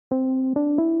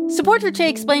Support for Jay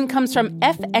Explained comes from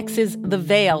FX's The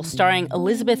Veil, starring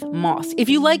Elizabeth Moss. If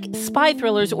you like spy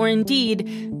thrillers or indeed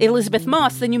Elizabeth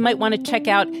Moss, then you might want to check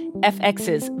out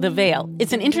FX's The Veil.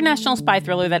 It's an international spy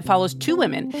thriller that follows two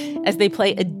women as they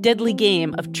play a deadly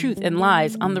game of truth and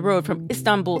lies on the road from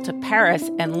Istanbul to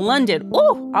Paris and London.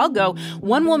 Oh, I'll go.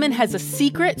 One woman has a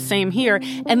secret, same here,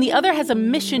 and the other has a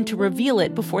mission to reveal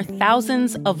it before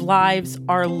thousands of lives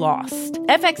are lost.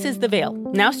 FX's The Veil,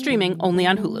 now streaming only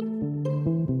on Hulu.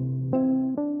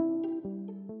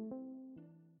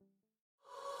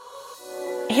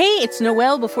 Hey, it's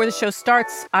Noelle. Before the show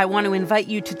starts, I want to invite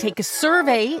you to take a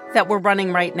survey that we're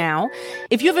running right now.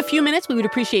 If you have a few minutes, we would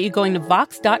appreciate you going to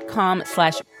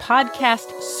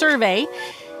vox.com/podcast survey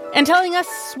and telling us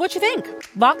what you think.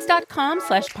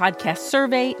 Vox.com/podcast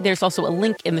survey. There's also a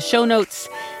link in the show notes.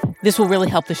 This will really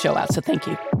help the show out, so thank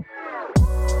you.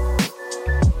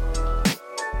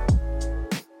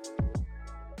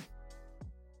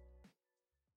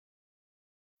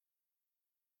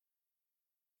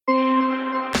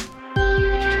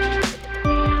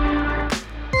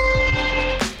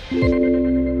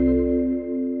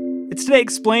 Today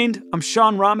Explained. I'm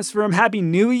Sean Rameswaram. Happy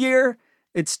New Year.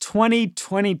 It's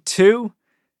 2022,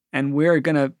 and we're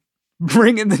going to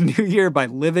bring in the new year by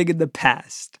living in the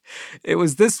past. It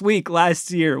was this week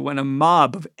last year when a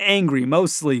mob of angry,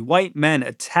 mostly white men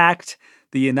attacked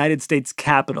the United States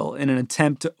Capitol in an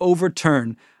attempt to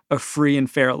overturn a free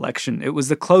and fair election. It was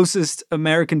the closest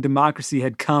American democracy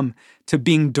had come to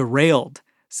being derailed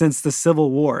since the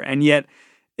Civil War, and yet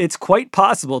it's quite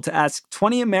possible to ask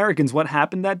 20 Americans what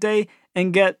happened that day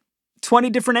and get 20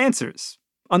 different answers.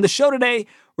 On the show today,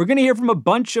 we're going to hear from a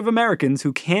bunch of Americans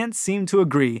who can't seem to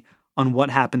agree on what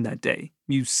happened that day.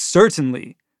 You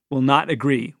certainly will not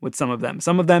agree with some of them.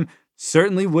 Some of them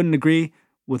certainly wouldn't agree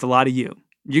with a lot of you.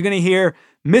 You're going to hear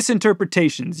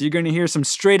misinterpretations. You're going to hear some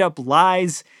straight up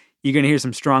lies. You're going to hear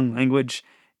some strong language.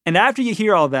 And after you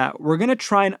hear all that, we're going to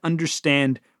try and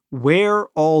understand where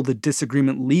all the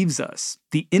disagreement leaves us,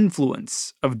 the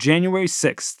influence of January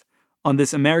 6th on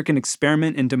this American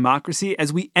experiment in democracy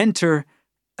as we enter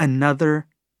another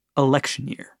election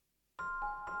year.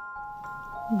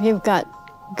 We've got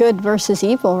good versus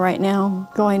evil right now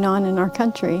going on in our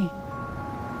country.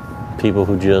 People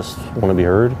who just want to be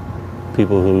heard,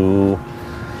 people who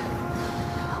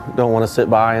don't want to sit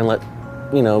by and let,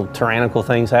 tyrannical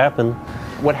things happen.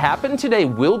 What happened today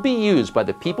will be used by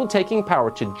the people taking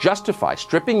power to justify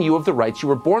stripping you of the rights you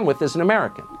were born with as an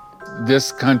American.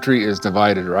 This country is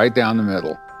divided right down the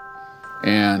middle,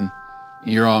 and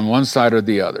you're on one side or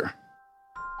the other.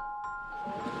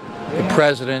 The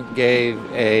president gave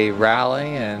a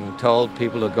rally and told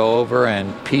people to go over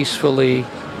and peacefully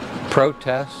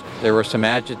protest. There were some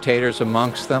agitators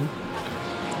amongst them,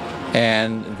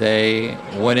 and they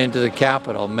went into the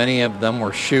Capitol. Many of them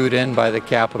were shooed in by the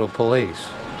Capitol Police.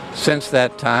 Since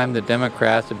that time, the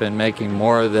Democrats have been making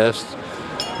more of this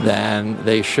than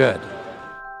they should.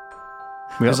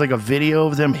 There's like a video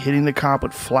of them hitting the cop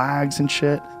with flags and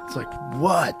shit. It's like,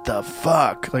 what the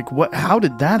fuck? Like, what? How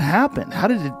did that happen? How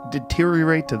did it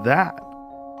deteriorate to that?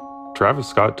 Travis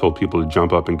Scott told people to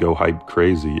jump up and go hype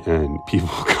crazy, and people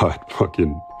got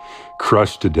fucking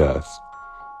crushed to death.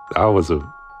 That was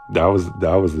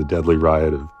the deadly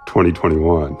riot of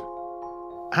 2021.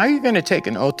 How are you going to take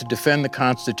an oath to defend the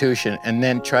Constitution and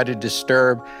then try to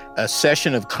disturb a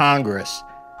session of Congress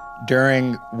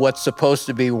during what's supposed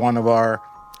to be one of our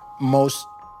most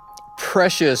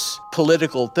precious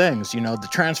political things, the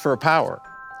transfer of power?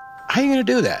 How are you going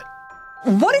to do that?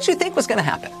 What did you think was going to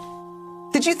happen?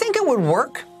 Did you think it would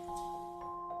work?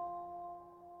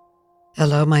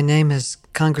 Hello, my name is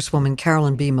Congresswoman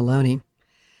Carolyn B. Maloney.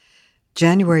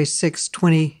 January 6,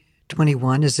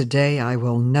 2021 is a day I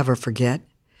will never forget.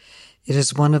 It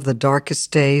is one of the darkest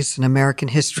days in American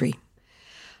history.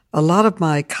 A lot of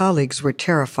my colleagues were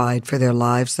terrified for their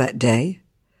lives that day.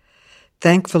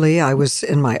 Thankfully, I was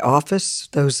in my office.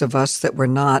 Those of us that were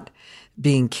not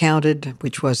being counted,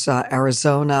 which was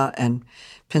Arizona and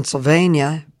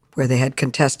Pennsylvania, where they had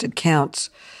contested counts,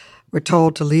 were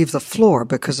told to leave the floor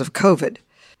because of COVID.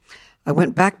 I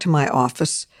went back to my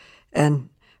office and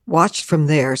watched from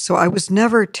there, so I was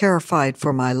never terrified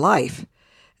for my life,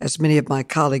 as many of my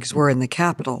colleagues were in the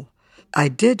Capitol. I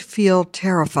did feel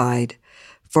terrified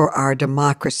for our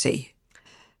democracy.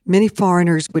 Many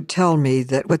foreigners would tell me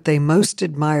that what they most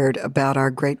admired about our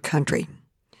great country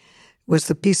was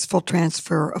the peaceful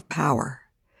transfer of power.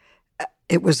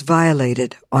 It was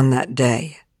violated on that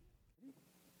day.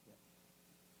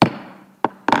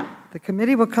 The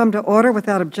committee will come to order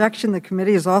without objection. The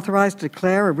committee is authorized to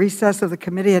declare a recess of the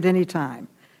committee at any time.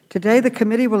 Today, the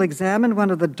committee will examine one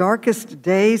of the darkest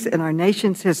days in our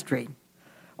nation's history.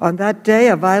 On that day,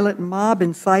 a violent mob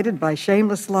incited by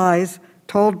shameless lies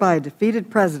told by a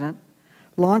defeated president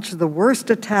launched the worst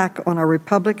attack on our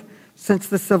republic since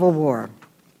the Civil War.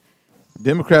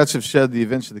 Democrats have said the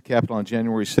events of the Capitol on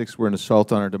January 6th were an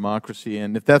assault on our democracy.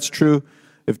 And if that's true,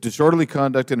 if disorderly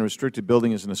conduct in a restricted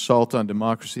building is an assault on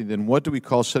democracy, then what do we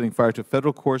call setting fire to a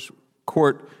federal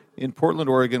court in Portland,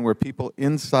 Oregon, where people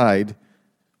inside,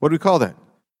 what do we call that?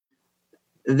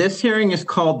 This hearing is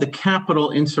called the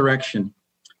Capitol insurrection.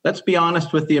 Let's be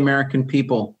honest with the American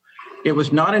people. It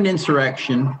was not an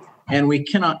insurrection, and we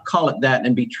cannot call it that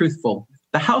and be truthful.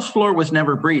 The House floor was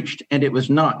never breached, and it was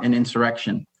not an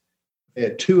insurrection.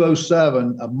 At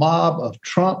 2:07, a mob of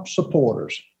Trump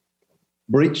supporters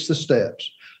breached the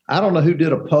steps. I don't know who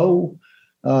did a poll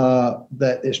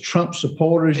that is Trump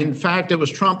supporters. In fact, it was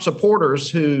Trump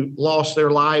supporters who lost their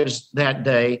lives that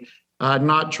day,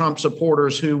 not Trump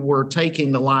supporters who were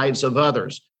taking the lives of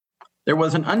others. There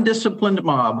was an undisciplined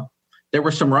mob. There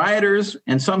were some rioters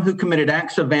and some who committed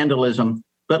acts of vandalism.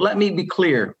 But let me be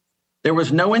clear, there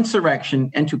was no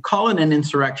insurrection, and to call it an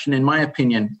insurrection, in my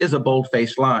opinion, is a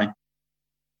bold-faced lie.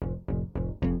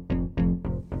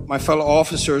 My fellow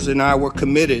officers and I were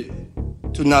committed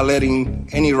to not letting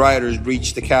any rioters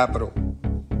breach the Capitol.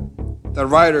 The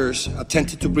rioters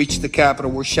attempted to breach the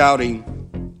Capitol were shouting,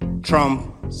 "Trump,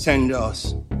 send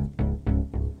us.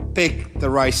 Pick the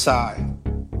right side.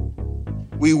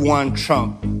 We want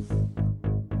Trump."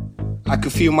 I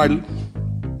could feel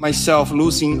myself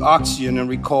losing oxygen and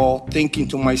recall thinking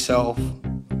to myself,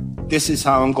 this is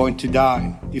how I'm going to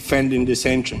die, defending this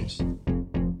entrance.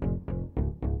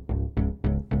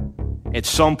 At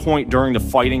some point during the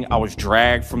fighting, I was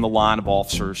dragged from the line of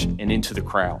officers and into the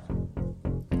crowd.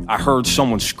 I heard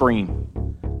someone scream,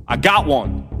 "I got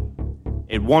one!"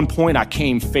 At one point, I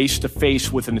came face to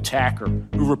face with an attacker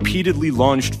who repeatedly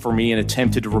lunged for me and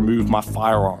attempted to remove my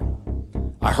firearm.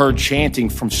 I heard chanting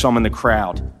from some in the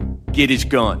crowd, "Get his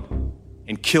gun,"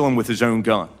 and kill him with his own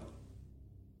gun.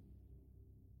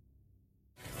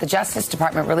 The Justice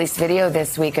Department released video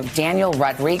this week of Daniel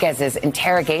Rodriguez's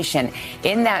interrogation.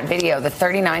 In that video, the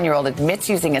 39-year-old admits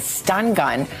using a stun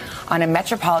gun on a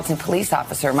Metropolitan Police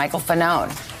officer, Michael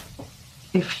Fanone.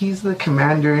 If he's the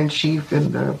commander-in-chief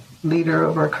and the leader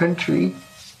of our country,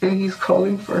 and he's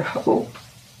calling for help,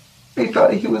 I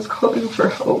thought he was calling for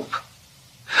help.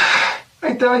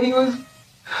 I thought we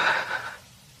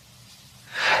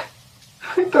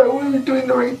were doing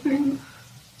the right thing.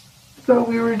 I thought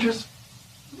we were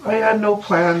I had no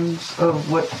plans of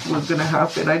what was going to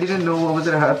happen. I didn't know what was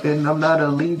going to happen. I'm not a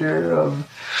leader of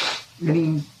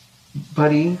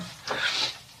anybody.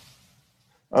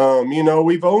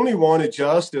 We've only wanted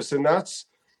justice, and that's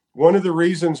one of the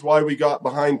reasons why we got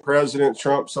behind President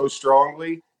Trump so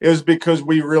strongly, is because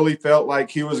we really felt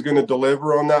like he was going to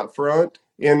deliver on that front.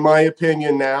 In my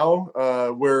opinion now,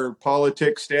 where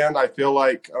politics stand, I feel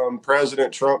like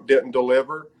President Trump didn't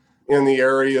deliver in the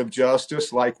area of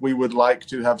justice like we would like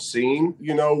to have seen.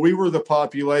 We were the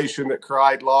population that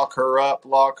cried, "Lock her up,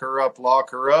 lock her up,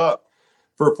 lock her up,"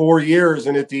 for 4 years.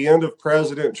 And at the end of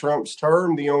President Trump's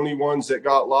term, the only ones that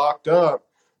got locked up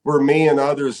were me and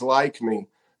others like me.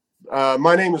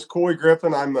 My name is Coy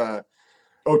Griffin. I'm a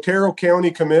Otero County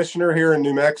Commissioner here in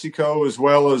New Mexico, as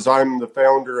well as I'm the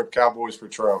founder of Cowboys for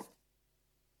Trump.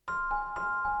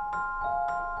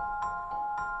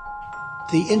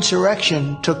 The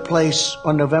insurrection took place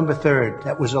on November 3rd.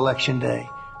 That was Election Day.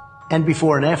 And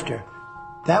before and after.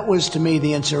 That was, to me,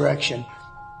 the insurrection.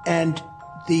 And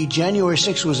the January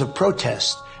 6th was a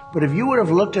protest. But if you would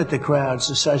have looked at the crowds,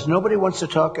 the size, nobody wants to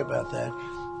talk about that.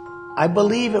 I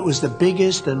believe it was the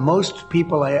biggest, and most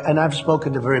people, and I've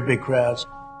spoken to very big crowds.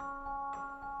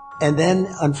 And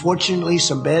then, unfortunately,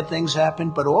 some bad things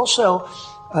happened, but also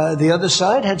the other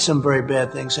side had some very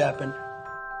bad things happen.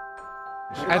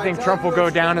 I think Trump will go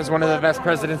down as one of the best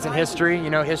presidents in history.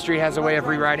 History has a way of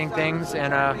rewriting things,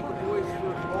 and I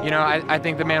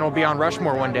think the man will be on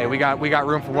Rushmore one day. We got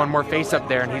room for one more face up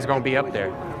there, and he's going to be up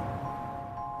there.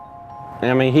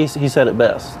 I mean, he said it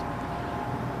best.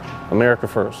 America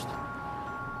first.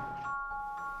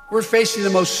 We're facing the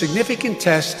most significant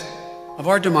test of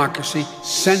our democracy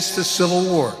since the Civil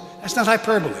War. That's not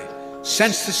hyperbole.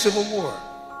 Since the Civil War.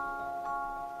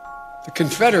 The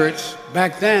Confederates,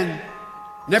 back then,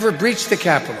 never breached the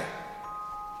Capitol,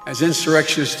 as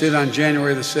insurrectionists did on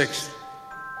January the 6th.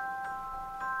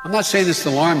 I'm not saying this to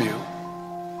alarm you.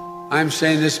 I'm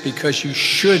saying this because you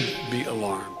should be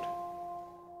alarmed.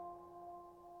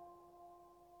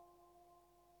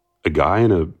 A guy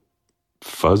in a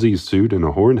fuzzy suit and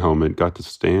a horn helmet got to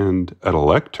stand at a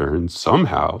lectern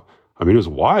somehow. I mean, it was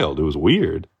wild. It was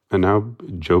weird. And now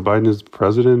Joe Biden is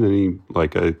president, and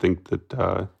I think that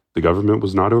the government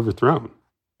was not overthrown.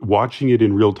 Watching it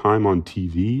in real time on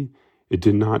TV, it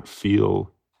did not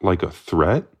feel like a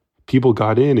threat. People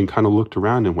got in and kind of looked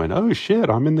around and went, oh shit,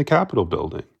 I'm in the Capitol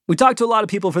building. We talked to a lot of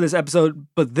people for this episode,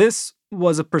 but this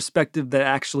was a perspective that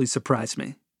actually surprised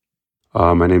me.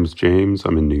 My name's James.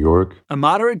 I'm in New York. A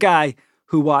moderate guy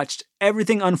who watched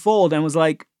everything unfold and was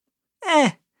like,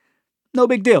 no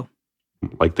big deal.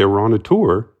 Like they were on a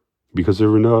tour because there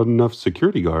were not enough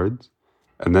security guards.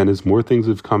 And then as more things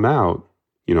have come out,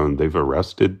 and they've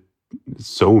arrested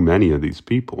so many of these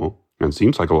people, and it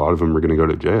seems like a lot of them are going to go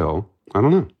to jail. I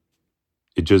don't know.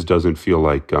 It just doesn't feel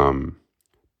like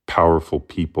powerful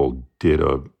people did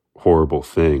a horrible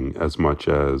thing as much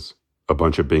as a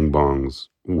bunch of bing-bongs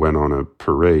went on a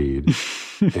parade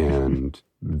and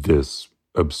this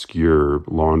obscure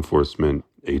law enforcement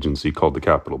agency called the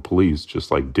Capitol Police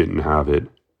just didn't have it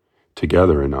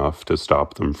together enough to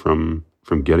stop them from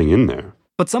getting in there.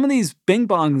 But some of these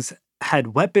bing-bongs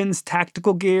had weapons,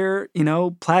 tactical gear,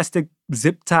 plastic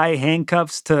zip tie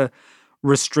handcuffs to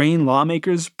restrain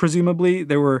lawmakers, presumably.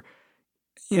 There were,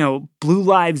 Blue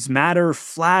Lives Matter,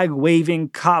 flag-waving,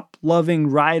 cop-loving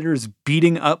rioters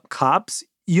beating up cops.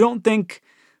 You don't think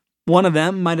one of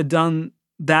them might have done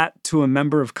that to a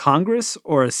member of Congress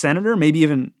or a senator, maybe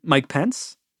even Mike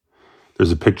Pence?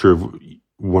 There's a picture of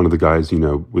one of the guys,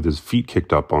 with his feet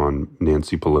kicked up on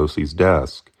Nancy Pelosi's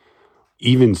desk.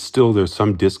 Even still, there's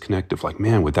some disconnect of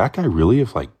man, would that guy really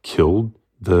have killed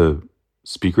the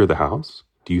Speaker of the House?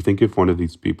 Do you think if one of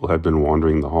these people had been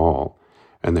wandering the hall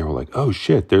and they were like, oh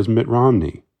shit, there's Mitt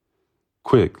Romney.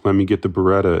 Quick, let me get the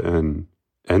Beretta and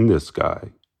end this guy.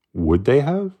 Would they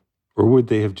have? Or would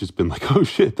they have just been like, oh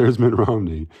shit, there's Mitt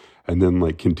Romney, and then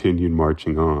continued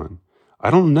marching on? I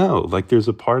don't know. There's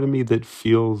a part of me that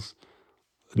feels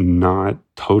not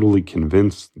totally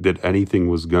convinced that anything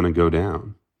was going to go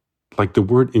down. The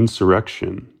word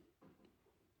insurrection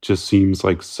just seems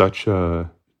like such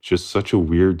a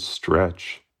weird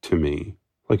stretch to me.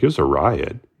 It was a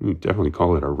riot. You definitely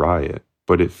call it a riot,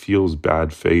 but it feels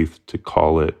bad faith to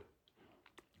call it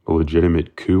a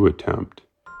legitimate coup attempt.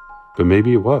 But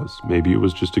maybe it was. Maybe it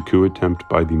was just a coup attempt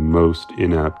by the most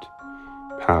inept,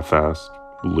 half-assed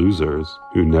losers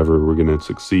who never were going to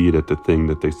succeed at the thing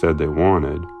that they said they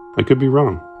wanted. I could be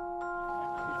wrong.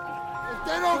 If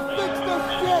they don't fix this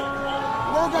shit,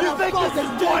 we're going to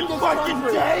fucking one fucking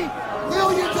day?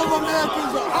 Millions of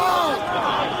Americans are out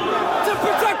to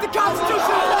protect the Constitution of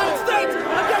the United States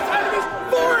against enemies,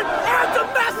 foreign and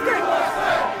domestic.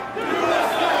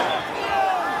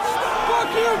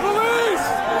 Fuck you, police!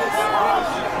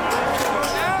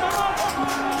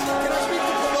 Can I speak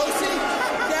to Pelosi?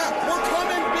 Yeah, we're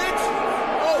coming, bitch.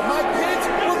 Oh, my bitch,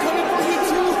 we're coming for you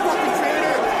too, fucking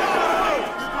traitor.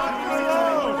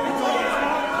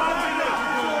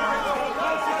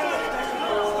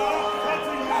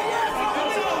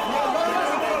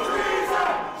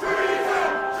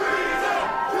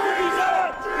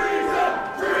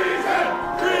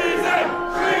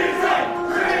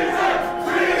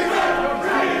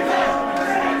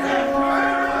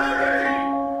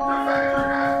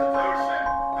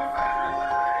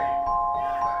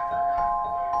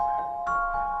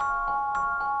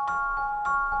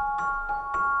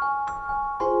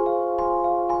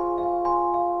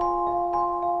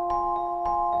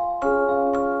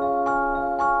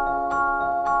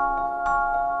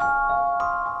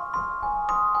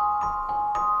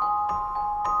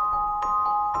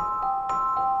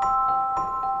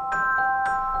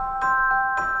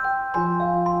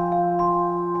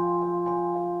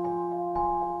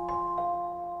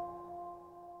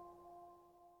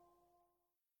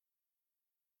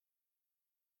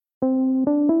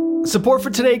 Support for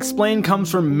Today Explained comes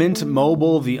from Mint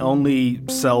Mobile, the only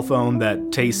cell phone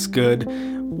that tastes good.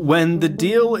 When the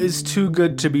deal is too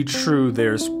good to be true,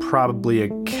 there's probably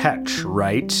a catch,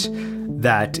 right?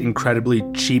 That incredibly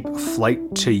cheap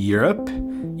flight to Europe?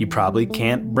 You probably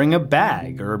can't bring a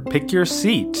bag or pick your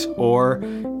seat or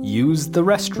use the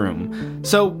restroom.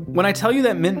 So when I tell you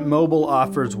that Mint Mobile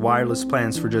offers wireless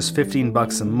plans for just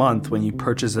 $15 a month when you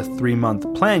purchase a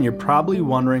 3-month plan, you're probably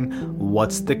wondering,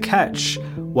 what's the catch?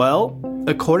 Well,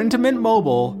 according to Mint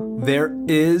Mobile, there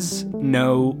is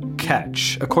no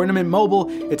catch. According to Mint Mobile,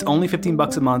 it's only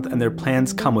 $15 a month, and their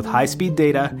plans come with high-speed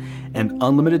data and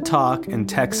unlimited talk and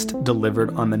text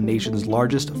delivered on the nation's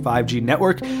largest 5G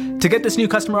network. To get this new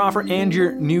customer offer and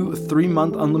your new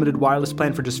 3-month unlimited wireless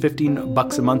plan for just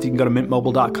 $15 a month, you can go to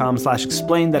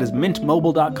mintmobile.com/explain. That is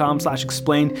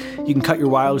mintmobile.com/explain. You can cut your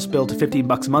wireless bill to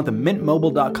 $15 a month at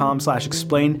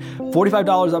mintmobile.com/explain.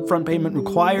 $45 upfront payment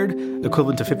required,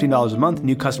 equivalent to $15 a month.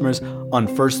 New customers on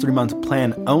first 3-month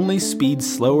plan only. Speed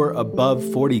slower above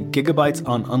 40 gigabytes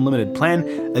on unlimited plan.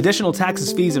 Additional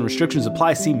taxes, fees, and restrictions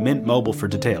apply. See Mint Mobile for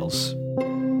details.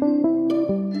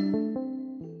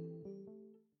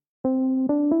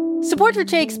 Support for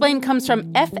Jay Explained comes from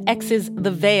FX's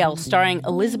The Veil, starring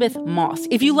Elizabeth Moss.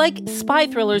 If you like spy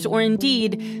thrillers or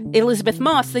indeed Elizabeth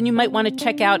Moss, then you might want to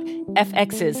check out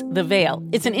FX's The Veil.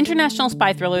 It's an international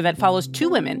spy thriller that follows two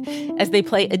women as they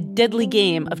play a deadly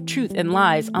game of truth and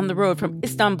lies on the road from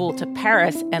Istanbul to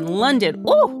Paris and London.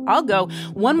 Oh, I'll go.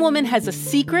 One woman has a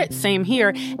secret, same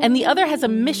here, and the other has a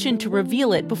mission to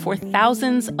reveal it before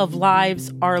thousands of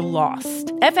lives are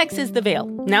lost. FX's The Veil,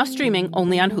 now streaming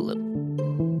only on Hulu.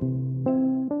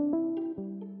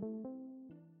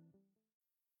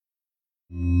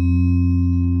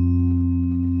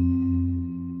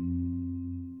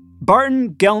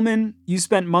 Barton Gellman, you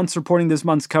spent months reporting this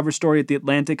month's cover story at The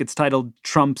Atlantic. It's titled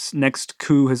Trump's Next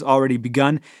Coup Has Already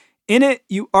Begun. In it,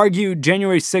 you argue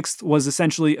January 6th was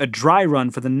essentially a dry run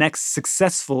for the next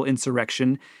successful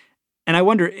insurrection. And I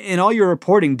wonder, in all your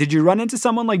reporting, did you run into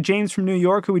someone like James from New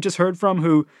York, who we just heard from,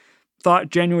 who thought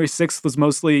January 6th was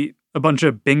mostly a bunch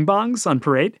of bing-bongs on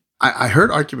parade? I heard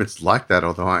arguments like that,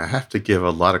 although I have to give a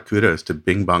lot of kudos to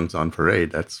bing-bongs on parade.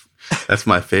 That's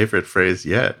my favorite phrase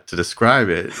yet to describe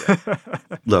it.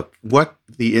 Look, what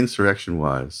the insurrection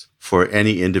was for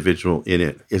any individual in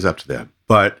it is up to them.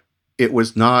 But it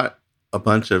was not a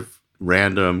bunch of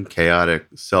random, chaotic,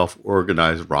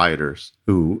 self-organized rioters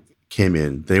who came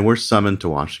in. They were summoned to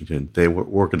Washington. They were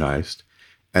organized,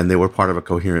 and they were part of a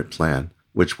coherent plan,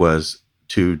 which was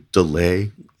to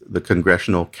delay the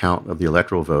congressional count of the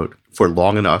electoral vote for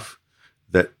long enough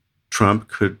that Trump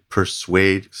could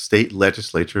persuade state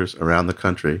legislatures around the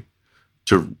country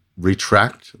to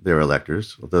retract their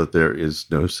electors, although there is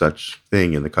no such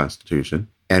thing in the Constitution,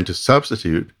 and to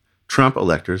substitute Trump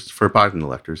electors for Biden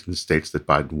electors in states that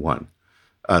Biden won.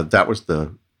 That was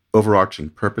the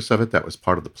overarching purpose of it. That was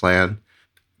part of the plan.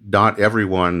 Not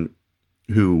everyone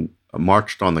who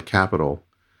marched on the Capitol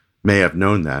may have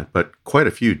known that, but quite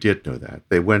a few did know that.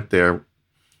 They went there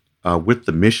with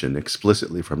the mission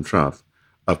explicitly from Trump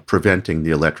of preventing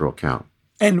the electoral count.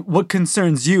 And what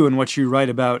concerns you and what you write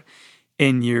about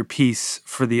in your piece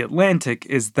for The Atlantic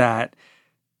is that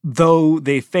though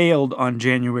they failed on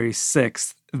January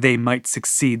 6th, they might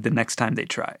succeed the next time they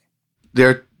try. There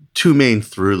are two main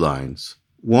through lines.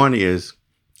 One is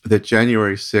that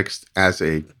January 6th as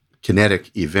a kinetic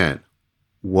event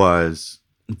was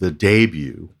the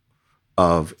debut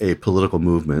of a political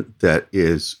movement that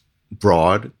is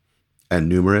broad and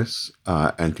numerous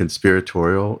and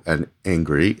conspiratorial and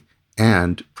angry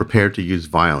and prepared to use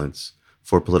violence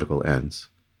for political ends.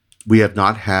 We have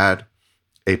not had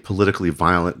a politically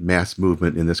violent mass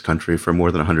movement in this country for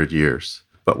more than 100 years,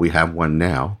 but we have one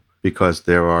now because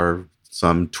there are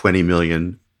some 20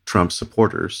 million Trump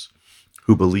supporters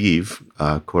who believe,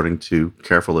 according to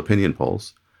careful opinion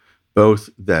polls, both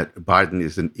that Biden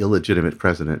is an illegitimate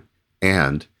president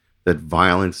and that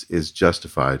violence is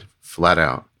justified flat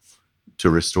out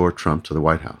to restore Trump to the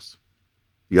White House.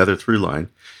 The other through line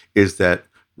is that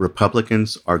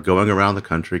Republicans are going around the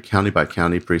country, county by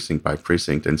county, precinct by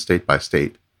precinct, and state by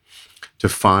state, to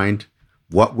find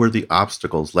what were the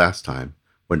obstacles last time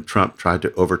when Trump tried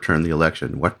to overturn the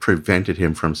election, what prevented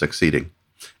him from succeeding.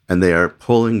 And they are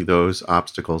pulling those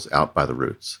obstacles out by the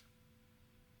roots.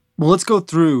 Well, let's go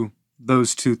through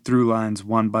those two through lines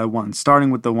one by one,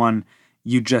 starting with the one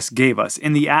you just gave us.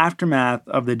 In the aftermath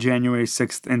of the January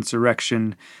 6th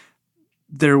insurrection,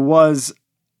 there was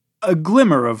a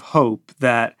glimmer of hope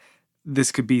that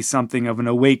this could be something of an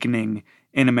awakening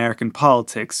in American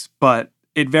politics, but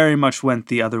it very much went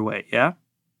the other way, yeah?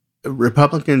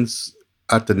 Republicans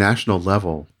at the national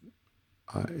level,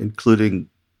 including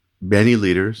many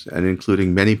leaders and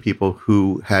including many people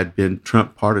who had been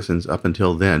Trump partisans up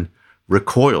until then,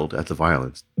 recoiled at the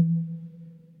violence.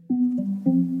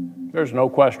 There's no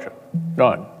question,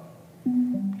 none,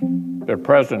 that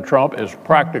President Trump is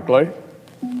practically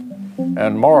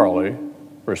and morally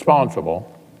responsible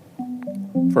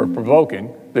for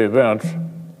provoking the events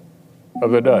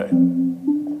of the day.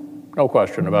 No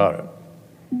question about it.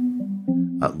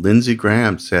 Lindsey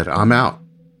Graham said, "I'm out.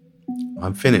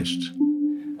 I'm finished."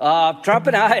 Trump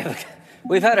and I have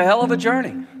we've had a hell of a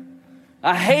journey.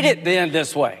 I hate it being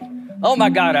this way. Oh my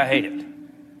God, I hate it.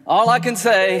 All I can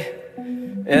say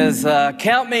is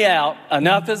count me out.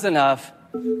 Enough is enough.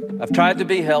 I've tried to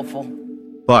be helpful.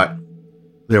 But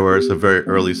there was a very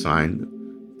early sign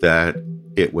that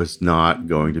it was not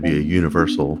going to be a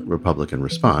universal Republican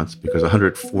response, because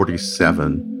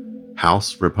 147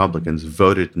 House Republicans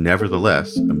voted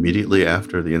nevertheless immediately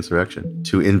after the insurrection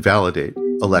to invalidate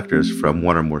electors from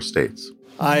one or more states.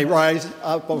 I rise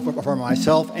up for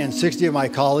myself and 60 of my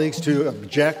colleagues to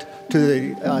object to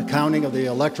the counting of the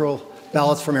electoral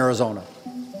ballots from Arizona.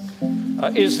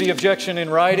 Is the objection in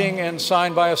writing and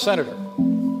signed by a senator?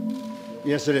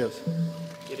 Yes, it is.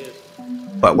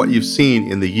 But what you've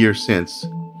seen in the year since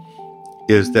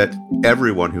is that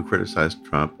everyone who criticized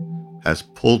Trump has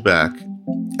pulled back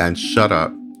and shut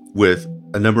up, with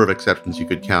a number of exceptions you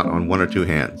could count on one or two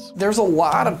hands. There's a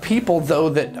lot of people, though,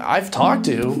 that I've talked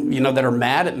to, that are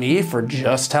mad at me for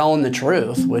just telling the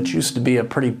truth, which used to be a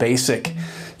pretty basic,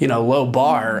 low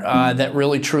bar, that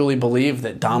really truly believe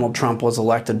that Donald Trump was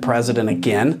elected president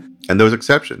again. And those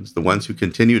exceptions, the ones who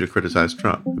continue to criticize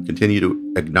Trump, who continue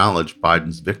to acknowledge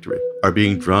Biden's victory, are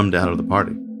being drummed out of the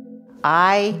party.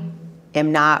 I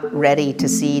am not ready to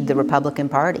cede the Republican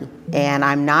Party, and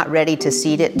I'm not ready to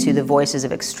cede it to the voices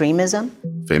of extremism.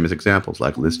 Famous examples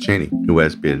like Liz Cheney, who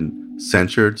has been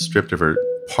censured, stripped of her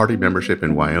party membership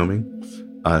in Wyoming,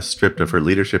 stripped of her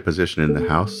leadership position in the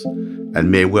House,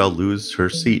 and may well lose her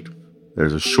seat.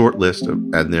 There's a short list,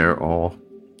 and they're all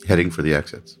heading for the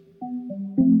exits.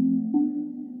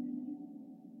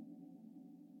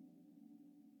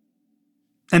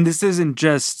 And this isn't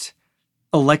just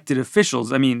elected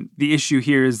officials. I mean, the issue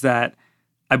here is that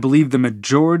I believe the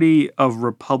majority of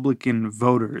Republican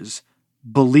voters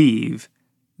believe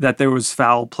that there was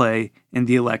foul play in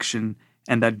the election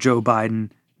and that Joe Biden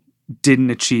didn't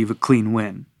achieve a clean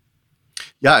win.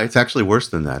 Yeah, it's actually worse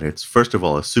than that. It's, first of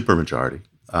all, a supermajority.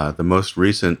 The most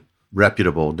recent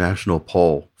reputable national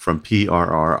poll from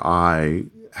PRRI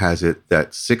has it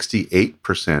that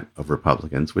 68% of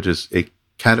Republicans, which is a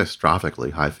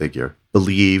catastrophically high figure,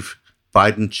 believe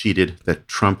Biden cheated, that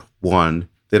Trump won.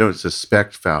 They don't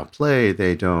suspect foul play.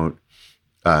 They don't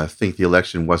think the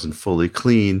election wasn't fully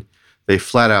clean. They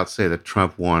flat out say that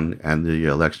Trump won and the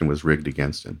election was rigged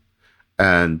against him.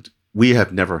 And we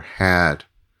have never had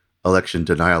election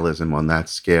denialism on that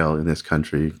scale in this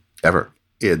country ever.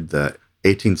 In the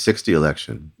 1860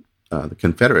 election, the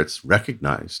Confederates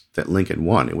recognized that Lincoln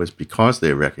won. It was because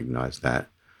they recognized that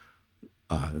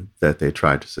they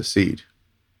tried to secede.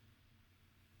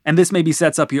 And this maybe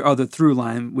sets up your other through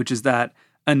line, which is that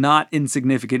a not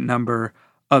insignificant number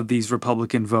of these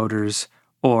Republican voters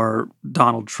or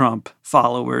Donald Trump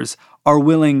followers are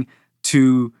willing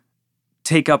to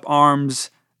take up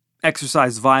arms,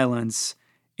 exercise violence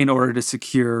in order to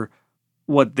secure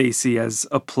what they see as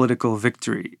a political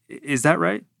victory. Is that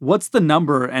right? What's the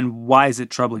number and why is it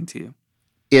troubling to you?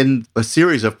 In a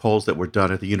series of polls that were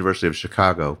done at the University of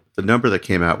Chicago, the number that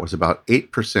came out was about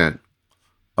 8%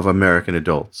 of American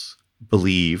adults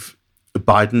believe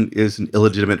Biden is an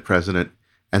illegitimate president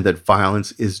and that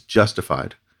violence is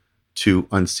justified to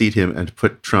unseat him and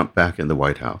put Trump back in the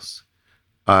White House.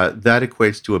 That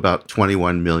equates to about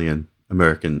 21 million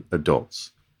American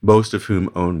adults, most of whom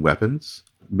own weapons,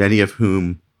 many of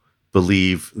whom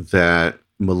believe that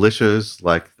militias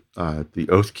like the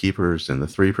Oath Keepers and the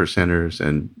Three Percenters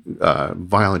and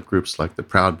violent groups like the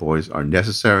Proud Boys are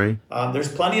necessary.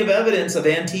 There's plenty of evidence of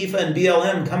Antifa and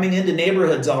BLM coming into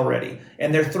neighborhoods already,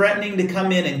 and they're threatening to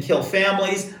come in and kill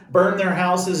families, burn their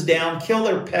houses down, kill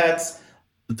their pets.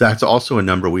 That's also a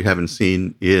number we haven't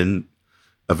seen in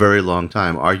a very long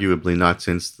time, arguably not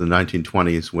since the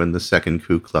 1920s when the second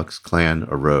Ku Klux Klan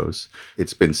arose.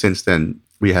 It's been since then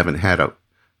we haven't had a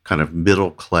kind of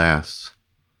middle-class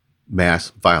mass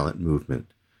violent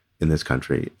movement in this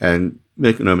country. And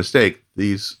make no mistake,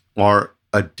 these are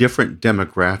a different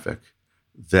demographic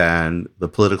than the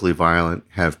politically violent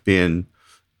have been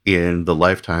in the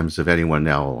lifetimes of anyone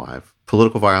now alive.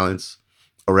 Political violence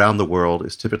around the world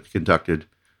is typically conducted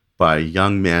by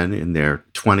young men in their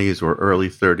 20s or early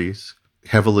 30s,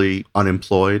 heavily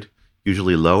unemployed,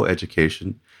 usually low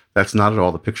education. That's not at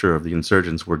all the picture of the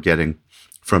insurgents we're getting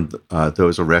from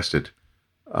those arrested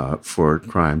for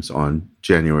crimes on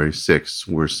January 6th.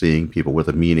 We're seeing people with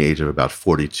a mean age of about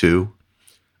 42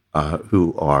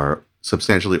 who are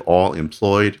substantially all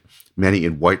employed, many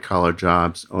in white-collar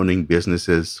jobs, owning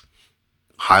businesses,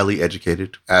 highly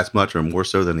educated, as much or more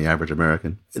so than the average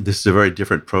American. This is a very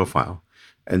different profile.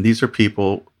 And these are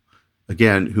people,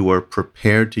 again, who are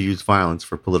prepared to use violence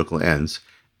for political ends,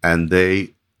 and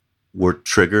they were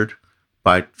triggered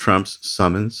by Trump's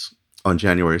summons on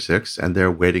January 6th, and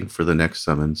they're waiting for the next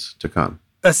summons to come.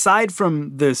 Aside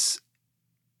from this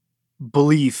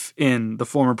belief in the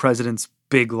former president's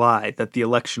big lie that the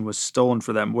election was stolen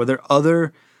for them, were there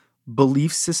other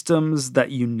belief systems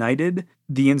that united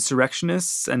the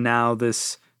insurrectionists and now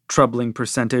this troubling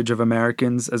percentage of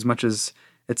Americans, as much as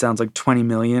it sounds like 20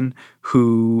 million,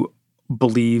 who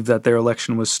believe that their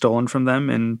election was stolen from them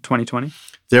in 2020?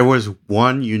 There was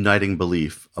one uniting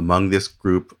belief among this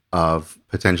group of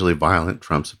potentially violent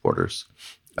Trump supporters.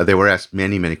 They were asked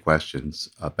many, many questions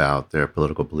about their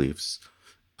political beliefs,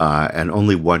 and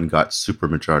only one got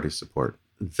supermajority support.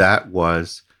 That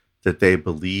was that they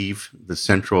believe the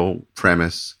central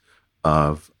premise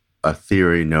of a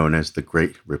theory known as the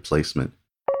Great Replacement.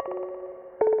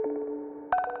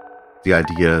 The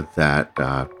idea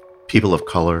that people of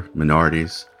color,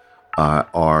 minorities,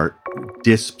 are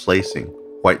displacing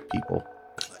white people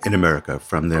in America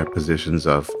from their positions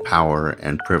of power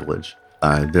and privilege.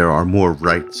 There are more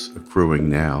rights accruing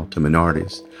now to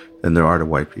minorities than there are to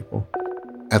white people.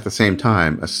 At the same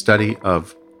time, a study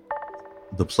of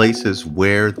the places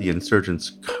where the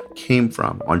insurgents came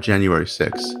from on January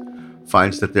 6th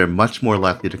finds that they're much more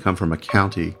likely to come from a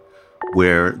county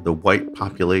where the white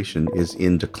population is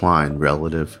in decline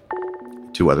relative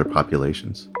to other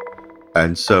populations.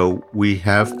 And so we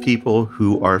have people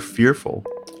who are fearful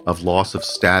of loss of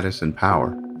status and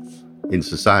power in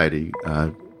society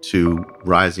to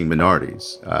rising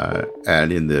minorities.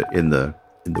 And in the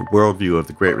worldview of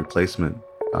the Great Replacement,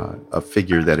 a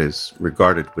figure that is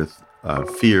regarded with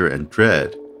fear and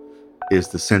dread is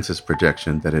the census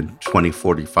projection that in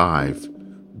 2045,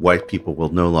 white people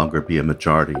will no longer be a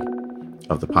majority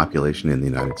of the population in the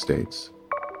United States.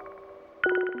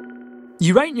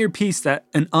 You write in your piece that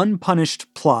an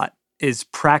unpunished plot is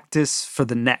practice for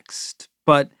the next.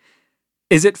 But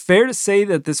is it fair to say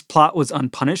that this plot was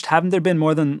unpunished? Haven't there been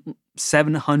more than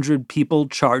 700 people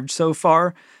charged so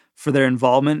far for their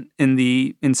involvement in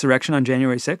the insurrection on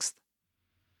January 6th?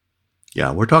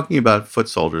 Yeah, we're talking about foot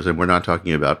soldiers, and we're not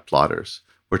talking about plotters.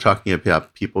 We're talking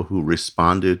about people who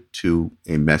responded to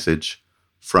a message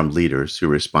from leaders, who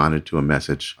responded to a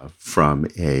message from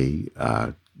a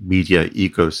media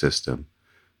ecosystem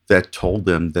that told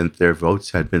them that their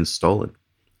votes had been stolen.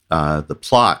 The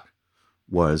plot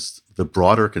was the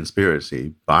broader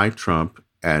conspiracy by Trump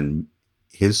and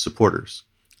his supporters,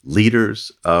 leaders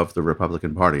of the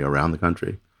Republican Party around the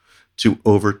country, to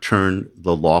overturn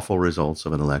the lawful results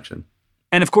of an election.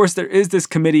 And of course, there is this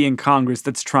committee in Congress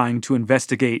that's trying to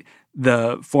investigate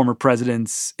the former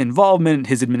president's involvement,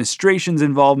 his administration's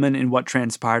involvement in what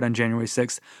transpired on January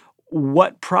 6th.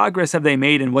 What progress have they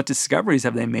made and what discoveries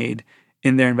have they made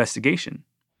in their investigation?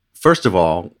 First of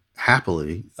all,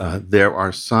 happily, there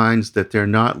are signs that they're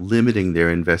not limiting their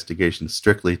investigation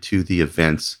strictly to the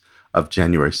events of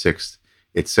January 6th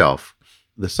itself.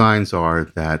 The signs are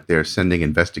that they're sending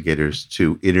investigators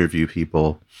to interview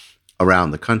people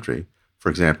around the country. For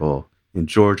example, in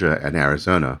Georgia and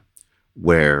Arizona,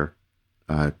 where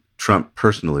Trump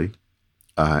personally,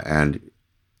 and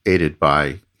aided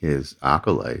by his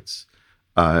acolytes,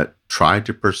 tried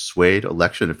to persuade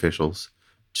election officials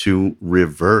to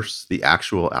reverse the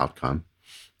actual outcome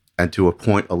and to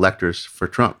appoint electors for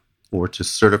Trump, or to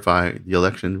certify the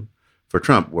election for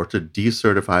Trump, or to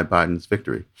decertify Biden's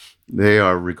victory. They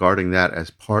are regarding that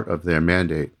as part of their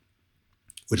mandate,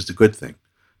 which is a good thing,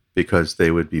 because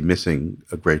they would be missing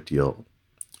a great deal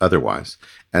otherwise.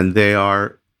 And they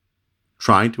are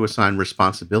trying to assign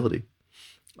responsibility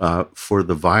for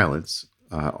the violence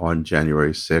on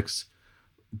January 6th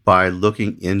by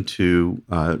looking into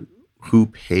who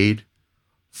paid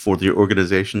for the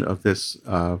organization of this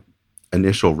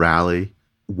initial rally,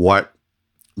 what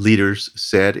leaders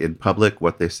said in public,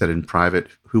 what they said in private,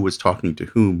 who was talking to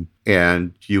whom.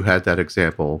 And you had that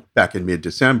example back in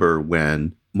mid-December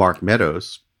when Mark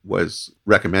Meadows was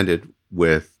recommended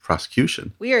with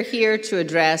prosecution. We are here to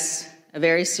address a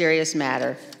very serious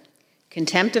matter: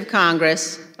 contempt of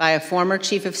Congress by a former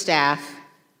chief of staff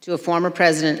to a former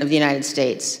president of the United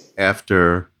States.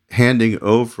 After handing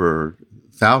over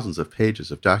thousands of pages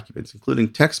of documents,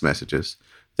 including text messages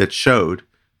that showed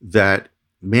that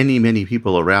many, many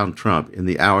people around Trump in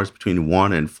the hours between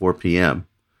 1 and 4 p.m.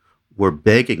 were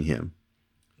begging him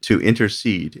to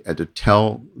intercede and to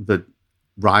tell the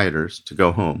rioters to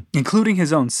go home. Including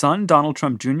his own son, Donald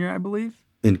Trump Jr., I believe?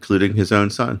 Including his own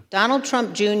son. Donald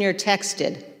Trump Jr.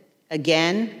 texted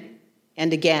again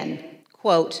and again,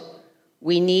 quote,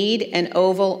 "We need an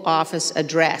Oval Office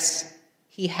address.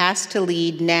 He has to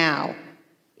lead now.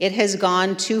 It has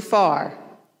gone too far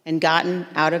and gotten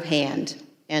out of hand,"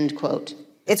 end quote.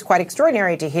 it's quite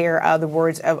extraordinary to hear the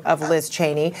words of Liz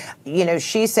Cheney. You know,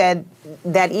 she said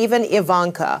that even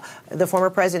Ivanka, the former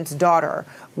president's daughter,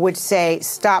 would say,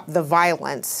 stop the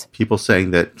violence. People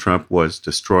saying that Trump was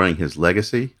destroying his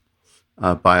legacy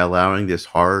by allowing this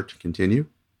horror to continue.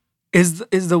 Is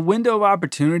the window of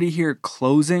opportunity here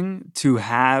closing to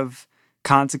have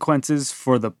consequences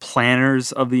for the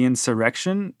planners of the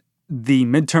insurrection? The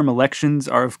midterm elections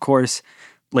are, of course,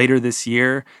 later this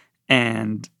year,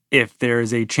 and if there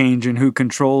is a change in who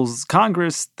controls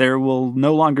Congress, there will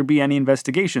no longer be any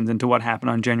investigations into what happened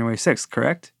on January 6th,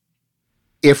 correct?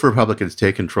 If Republicans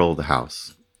take control of the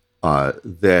House,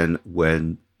 then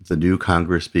when the new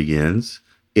Congress begins,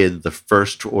 in the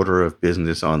first order of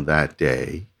business on that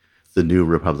day, the new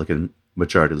Republican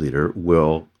majority leader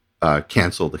will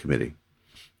cancel the committee.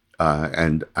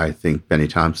 And I think Benny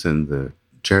Thompson, the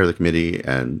chair of the committee,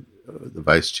 and the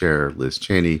vice chair, Liz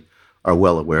Cheney, are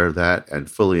well aware of that and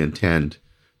fully intend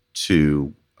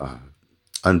to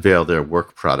unveil their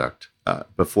work product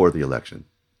before the election.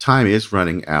 Time is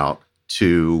running out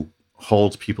to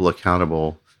hold people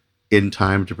accountable in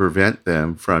time to prevent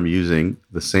them from using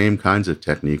the same kinds of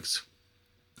techniques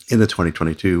in the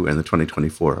 2022 and the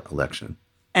 2024 election.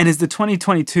 And is the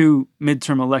 2022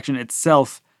 midterm election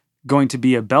itself going to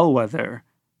be a bellwether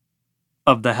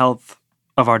of the health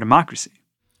of our democracy?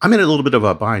 I'm in a little bit of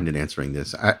a bind in answering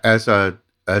this. As a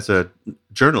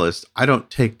journalist, I don't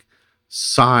take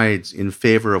sides in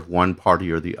favor of one party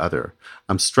or the other.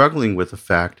 I'm struggling with the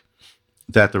fact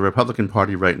that the Republican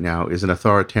Party right now is an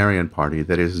authoritarian party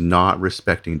that is not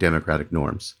respecting democratic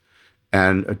norms.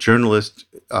 And a journalist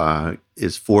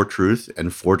is for truth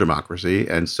and for democracy.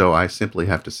 And so I simply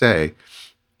have to say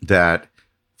that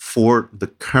for the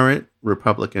current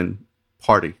Republican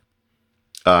Party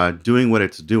doing what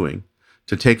it's doing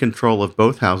to take control of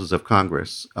both houses of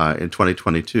Congress in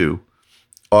 2022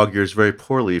 augurs very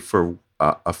poorly for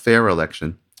a fair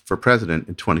election for president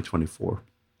in 2024.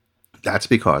 That's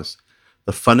because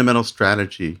the fundamental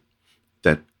strategy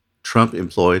that Trump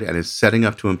employed and is setting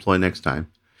up to employ next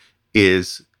time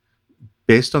is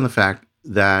based on the fact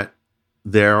that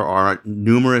there are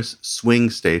numerous swing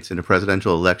states in a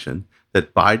presidential election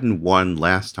that Biden won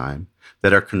last time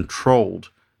that are controlled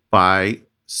by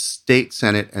state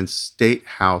Senate and state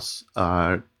House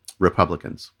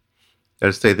Republicans. That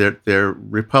is to say, they're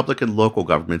Republican local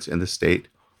governments in the state,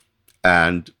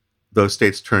 and those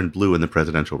states turned blue in the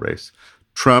presidential race.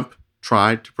 Trump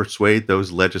tried to persuade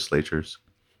those legislatures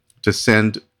to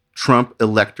send Trump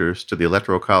electors to the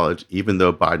Electoral College, even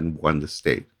though Biden won the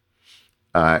state.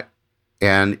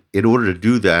 And in order to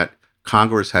do that,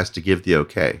 Congress has to give the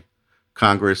okay.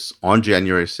 Congress, on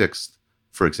January 6th,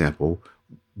 for example,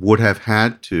 would have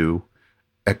had to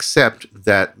accept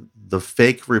that the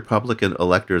fake Republican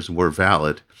electors were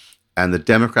valid and the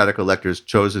Democratic electors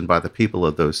chosen by the people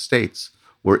of those states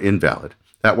were invalid.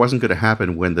 That wasn't going to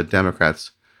happen when the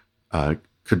Democrats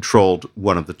controlled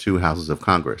one of the two houses of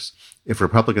Congress. If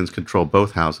Republicans control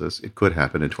both houses, it could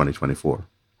happen in 2024.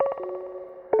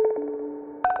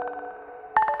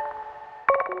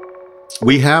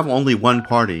 We have only one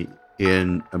party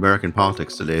in American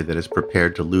politics today that is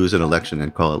prepared to lose an election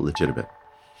and call it legitimate,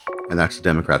 and that's the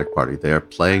Democratic Party. They are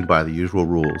playing by the usual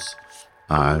rules.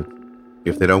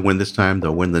 If they don't win this time,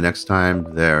 they'll win the next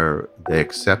time. They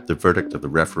accept the verdict of the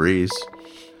referees.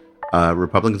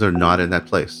 Republicans are not in that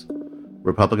place.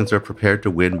 Republicans are prepared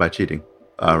to win by cheating.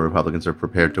 Republicans are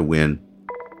prepared to win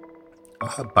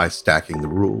by stacking the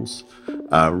rules.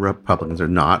 Republicans are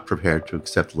not prepared to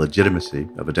accept the legitimacy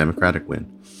of a Democratic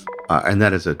win. And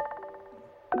that is an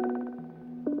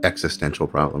existential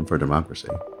problem for democracy.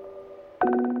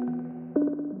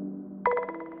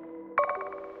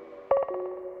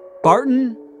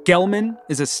 Barton Gellman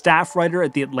is a staff writer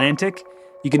at The Atlantic.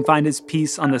 You can find his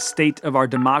piece on the state of our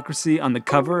democracy on the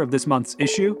cover of this month's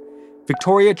issue.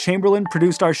 Victoria Chamberlin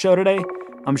produced our show today.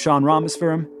 I'm Sean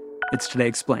Rameswaram. It's Today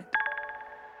Explained.